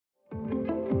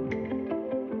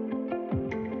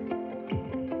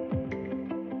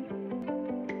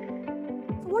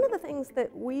of the things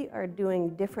that we are doing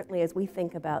differently as we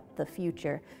think about the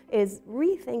future is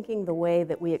rethinking the way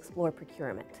that we explore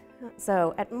procurement.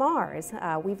 So at Mars,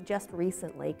 we've just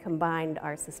recently combined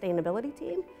our sustainability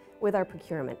team with our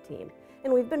procurement team.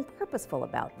 And we've been purposeful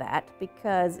about that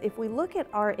because if we look at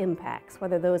our impacts,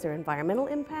 whether those are environmental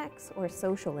impacts or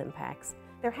social impacts,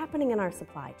 they're happening in our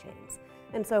supply chains.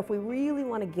 And so if we really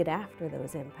want to get after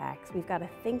those impacts, we've got to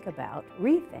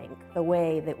rethink the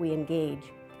way that we engage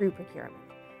through procurement.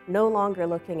 No longer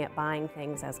looking at buying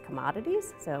things as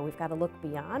commodities, so we've got to look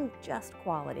beyond just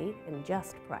quality and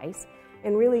just price,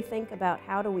 and really think about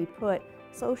how do we put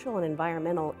social and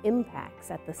environmental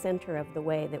impacts at the center of the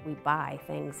way that we buy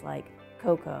things like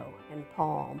cocoa and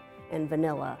palm and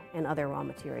vanilla and other raw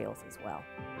materials as well.